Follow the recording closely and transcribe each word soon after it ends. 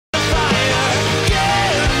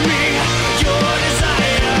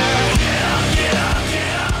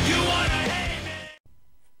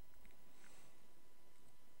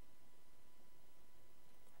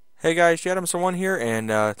Hey guys, Jadams1 here,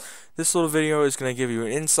 and this little video is going to give you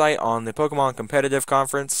an insight on the Pokemon Competitive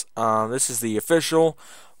Conference. This is the official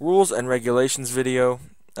rules and regulations video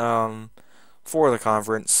for the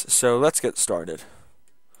conference, so let's get started.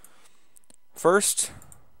 First,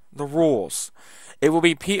 the rules. It will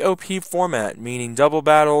be POP format, meaning double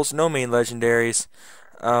battles, no main legendaries,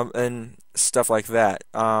 and stuff like that.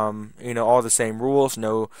 All the same rules,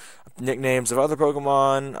 no nicknames of other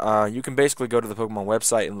Pokemon. You can basically go to the Pokemon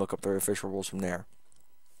website and look up their official rules from there.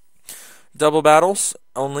 Double battles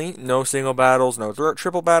only, no single battles, no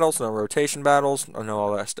triple battles, no rotation battles, no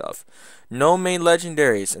all that stuff. No main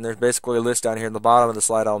legendaries, and there's basically a list down here in the bottom of the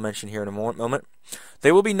slide I'll mention here in a moment.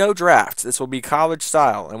 There will be no drafts. This will be college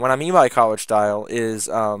style, and what I mean by college style is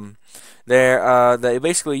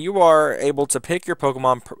basically you are able to pick your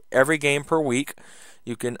Pokemon every game per week.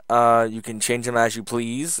 You can change them as you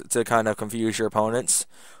please to kind of confuse your opponents,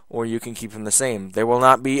 or you can keep them the same. There will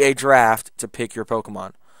not be a draft to pick your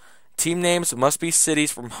Pokemon. Team names must be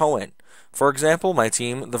cities from Hoenn. For example, my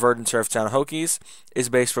team, the Verdant Turf Town Hokies, is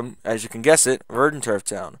based from, as you can guess it, Verdant Turf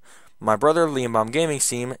Town. My brother, Liam Bomb Gaming's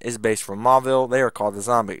team, is based from Mauville. They are called the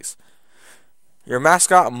Zombies. Your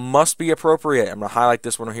mascot must be appropriate. I'm going to highlight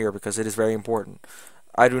this one here because it is very important.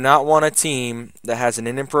 I do not want a team that has an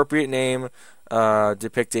inappropriate name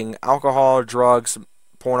depicting alcohol, drugs,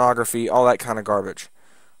 pornography, all that kind of garbage.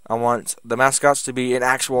 I want the mascots to be an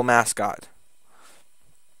actual mascot.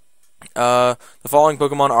 The following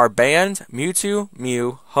Pokemon are banned: Mewtwo,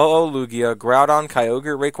 Mew, Ho-Oh, Lugia, Groudon,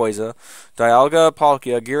 Kyogre, Rayquaza, Dialga,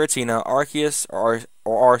 Palkia, Giratina, Arceus, or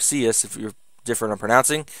Arceus if you're different on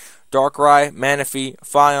pronouncing, Darkrai, Manaphy,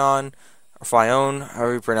 Phione,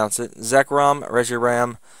 however you pronounce it, Zekrom,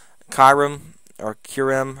 Reshiram, Kyurem, or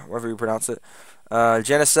Kyurem, however you pronounce it,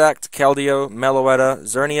 Genesect, Keldeo, Meloetta,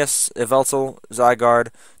 Xerneas, Yveltal, Zygarde,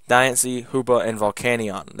 Diancie, Hoopa, and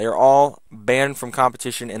Volcanion. They are all banned from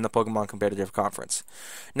competition in the Pokemon Competitive Conference.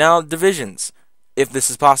 Now, divisions. If this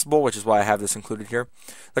is possible, which is why I have this included here,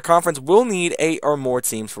 the conference will need 8 or more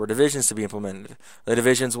teams for divisions to be implemented. The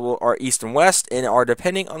divisions are East and West and are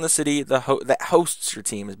depending on the city that hosts your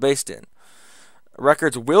team is based in.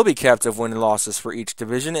 Records will be kept of win and losses for each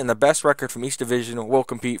division, and the best record from each division will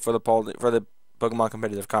compete for the Pokemon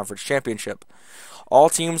Competitive Conference Championship. All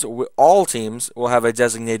teams will have a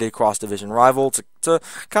designated cross-division rival to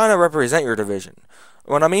kind of represent your division.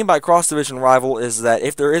 What I mean by cross-division rival is that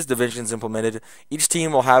if there is divisions implemented, each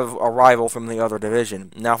team will have a rival from the other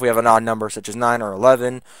division. Now, if we have an odd number such as 9 or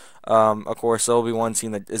 11, of course, there will be one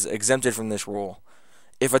team that is exempted from this rule.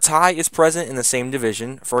 If a tie is present in the same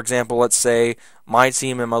division, for example, let's say my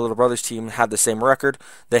team and my little brother's team have the same record,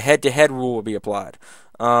 the head-to-head rule will be applied.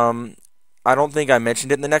 I don't think I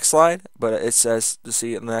mentioned it in the next slide, but it says to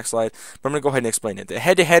see it in the next slide. But I'm going to go ahead and explain it. The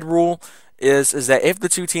head-to-head rule is that if the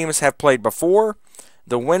two teams have played before,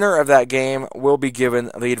 the winner of that game will be given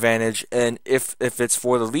the advantage. And if it's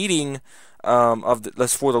for the leading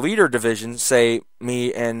for the leader division, say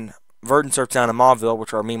me and Verdant Turf Town and Mauville,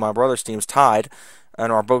 which are me and my brother's teams, tied,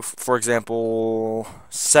 and are both, for example,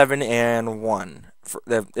 7-1.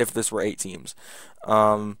 If this were 8 teams.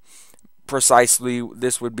 Precisely,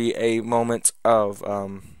 this would be a moment of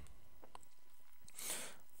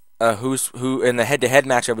who in the head-to-head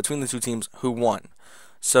matchup between the two teams, who won.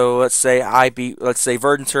 So let's say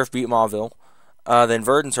Verdant Turf beat Mauville, then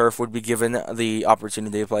Verdant Turf would be given the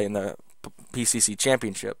opportunity to play in the PCC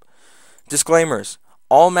Championship. Disclaimers: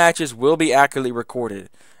 all matches will be accurately recorded.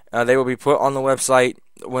 They will be put on the website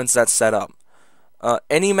once that's set up.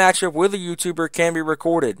 Any matchup with a YouTuber can be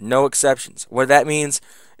recorded, no exceptions. What that means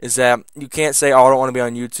is that you can't say, "Oh, I don't want to be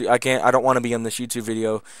on YouTube. I don't want to be on this YouTube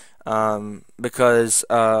video because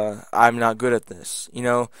I'm not good at this."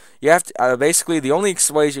 You have to basically the only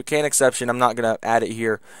ways you can exception. I'm not gonna add it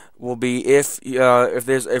here. Will be if you have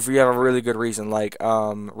a really good reason, like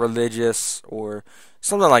religious or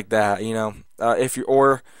something like that. If you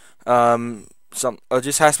or it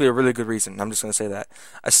just has to be a really good reason. I'm just going to say that.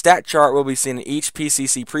 A stat chart will be seen in each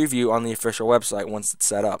PCC preview on the official website once it's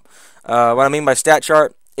set up. What I mean by stat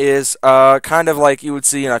chart is kind of like you would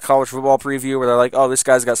see in a college football preview where they're like, oh, this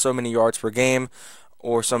guy's got so many yards per game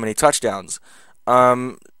or so many touchdowns.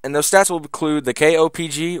 And those stats will include the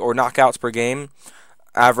KOPG or knockouts per game,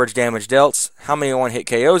 average damage dealt, how many one-hit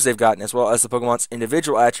KOs they've gotten, as well as the Pokemon's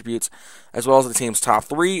individual attributes, as well as the team's top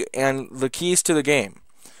 3 and the keys to the game.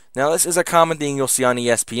 Now, this is a common thing you'll see on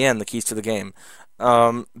ESPN, the keys to the game.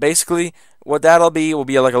 Basically, what that'll be will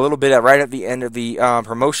be like a little bit right at the end of the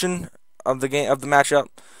promotion of the matchup,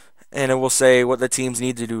 and it will say what the teams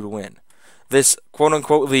need to do to win. This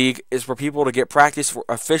quote-unquote league is for people to get practice for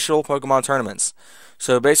official Pokemon tournaments.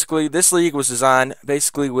 So basically, this league was designed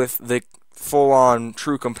basically with the full-on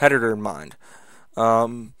true competitor in mind.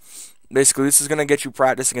 Basically, this is going to get you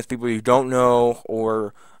practice against people you don't know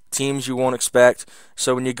or teams you won't expect.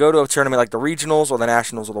 So when you go to a tournament like the regionals or the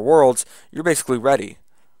nationals or the worlds, you're basically ready.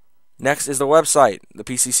 Next is the website. The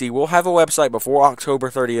PCC will have a website before October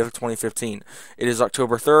 30th, 2015. It is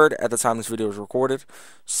October 3rd at the time this video is recorded.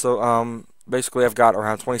 So basically I've got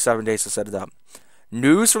around 27 days to set it up.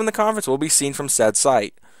 News from the conference will be seen from said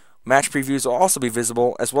site. Match previews will also be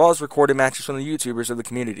visible, as well as recorded matches from the YouTubers of the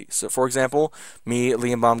community. So, for example, me,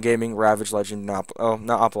 Liam Bomb Gaming, Ravage Legend, not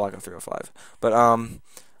Apalaga 305, but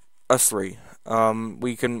us three. I'll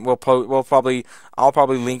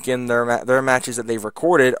probably link in their matches that they've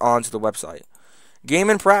recorded onto the website.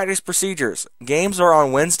 Game and practice procedures. Games are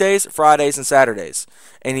on Wednesdays, Fridays, and Saturdays.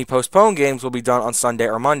 Any postponed games will be done on Sunday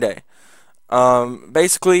or Monday.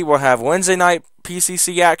 Basically, we'll have Wednesday night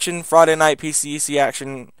PCC action, Friday night PCC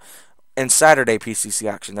action, and Saturday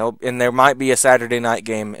PCC action. And there might be a Saturday night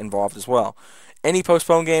game involved as well. Any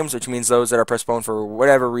postponed games, which means those that are postponed for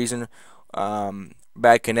whatever reason,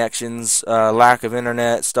 bad connections, lack of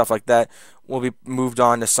internet, stuff like that, will be moved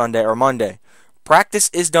on to Sunday or Monday. Practice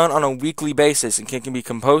is done on a weekly basis and can be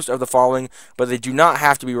composed of the following, but they do not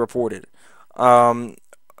have to be reported.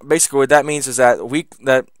 Basically, what that means is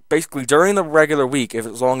that basically during the regular week,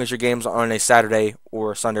 as long as your game's on a Saturday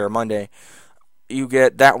or Sunday or Monday, you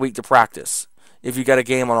get that week to practice. If you got a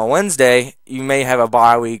game on a Wednesday, you may have a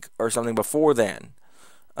bye week or something before then.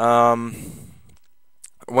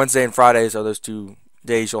 Wednesday and Fridays are those 2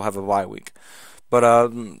 days you'll have a bye week.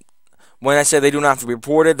 But when I say they do not have to be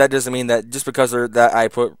reported, that doesn't mean that just because I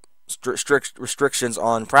put strict restrictions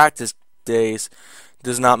on practice days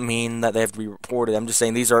does not mean that they have to be reported. I'm just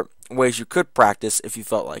saying these are ways you could practice if you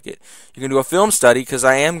felt like it. You can do a film study, because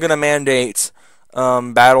I am going to mandate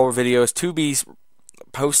battle videos to be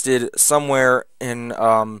posted somewhere in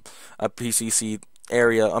a PCC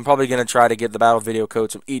area. I'm probably going to try to get the battle video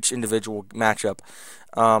codes of each individual matchup,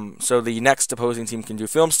 so the next opposing team can do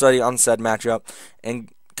film study on said matchup and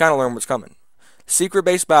kind of learn what's coming. Secret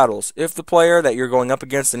base battles. If the player that you're going up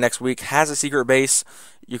against the next week has a secret base,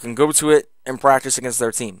 you can go to it and practice against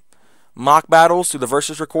their team. Mock battles through the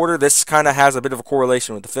Versus Recorder. This kind of has a bit of a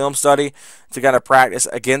correlation with the film study to kind of practice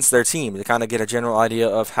against their team to kind of get a general idea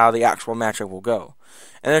of how the actual matchup will go.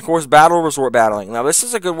 And then, of course, battle resort battling. Now, this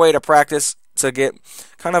is a good way to practice to get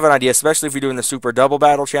kind of an idea, especially if you're doing the Super Double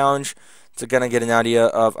Battle Challenge, to kind of get an idea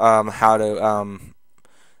of how to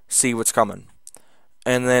see what's coming.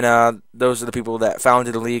 And then those are the people that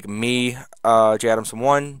founded the league. Me, J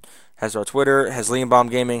Adamson1 has our Twitter, has Liam Bomb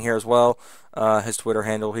Gaming here as well. His Twitter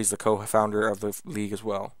handle. He's the co-founder of the league as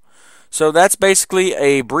well. So that's basically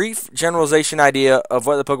a brief generalization idea of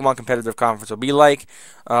what the Pokemon Competitive Conference will be like.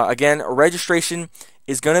 Again, registration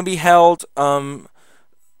is going to be held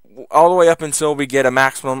all the way up until we get a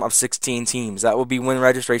maximum of 16 teams. That will be when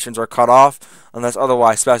registrations are cut off, unless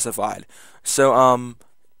otherwise specified. So,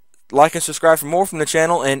 like and subscribe for more from the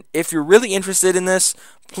channel, and if you're really interested in this,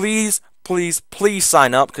 please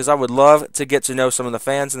sign up, because I would love to get to know some of the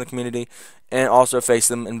fans in the community and also face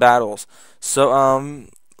them in battles. So,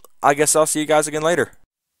 I guess I'll see you guys again later.